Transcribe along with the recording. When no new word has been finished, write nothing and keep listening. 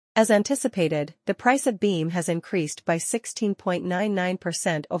As anticipated, the price of Beam has increased by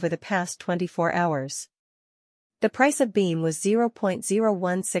 16.99% over the past 24 hours. The price of Beam was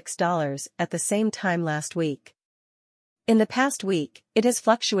 $0.016 at the same time last week. In the past week, it has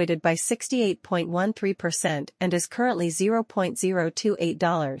fluctuated by 68.13% and is currently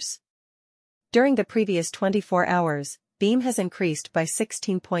 $0.028. During the previous 24 hours, Beam has increased by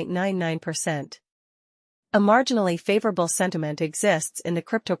 16.99%. A marginally favorable sentiment exists in the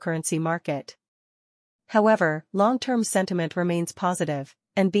cryptocurrency market. However, long-term sentiment remains positive,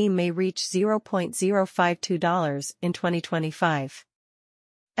 and Beam may reach $0.052 in 2025.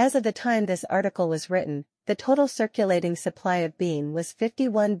 As of the time this article was written, the total circulating supply of Beam was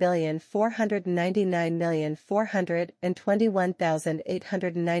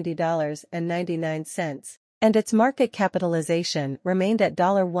 51,499,421,890.99, and its market capitalization remained at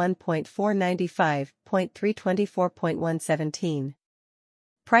 $1.495.324.117.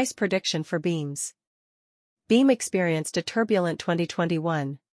 Price prediction for Beams. Beam experienced a turbulent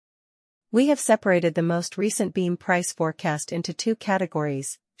 2021. We have separated the most recent Beam price forecast into two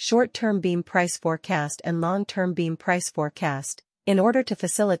categories, short-term Beam price forecast and long-term Beam price forecast, in order to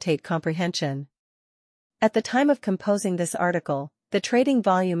facilitate comprehension. At the time of composing this article, the trading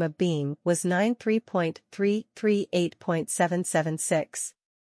volume of Beam was 93.338.776.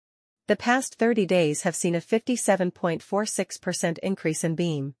 The past 30 days have seen a 57.46% increase in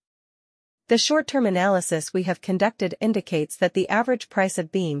Beam. The short-term analysis we have conducted indicates that the average price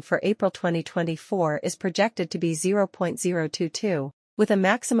of Beam for April 2024 is projected to be 0.022, with a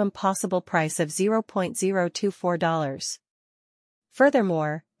maximum possible price of $0.024.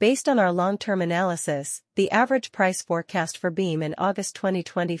 Furthermore, based on our long-term analysis, the average price forecast for Beam in August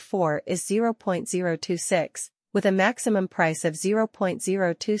 2024 is 0.026, with a maximum price of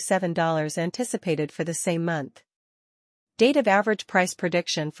 $0.027 anticipated for the same month. Date of average price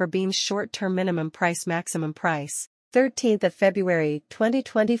prediction for Beam's short-term minimum price maximum price. 13th of February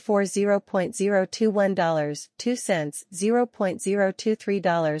 2024 $0.021, 2 cents,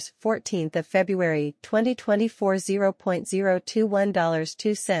 $0.023, 14th of February 2024 $0.021,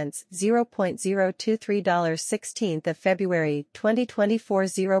 2 cents, $0.023, 16th of February 2024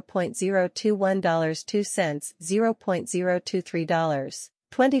 $0.021, 2 cents, $0.023.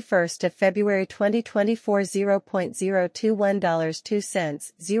 21st of February 2024 $0.021, 2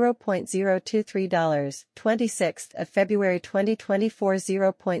 cents, $0.023, 26th of February 2024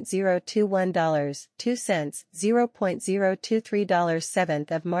 $0.021, 2 cents, $0.023,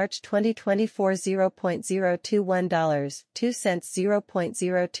 7th of March 2024 $0.021, 2 cents,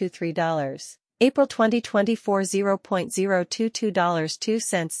 $0.023. April 2024 $0.022, 2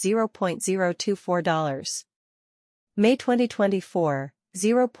 cents, $0.024. May 2024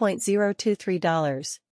 $0.023,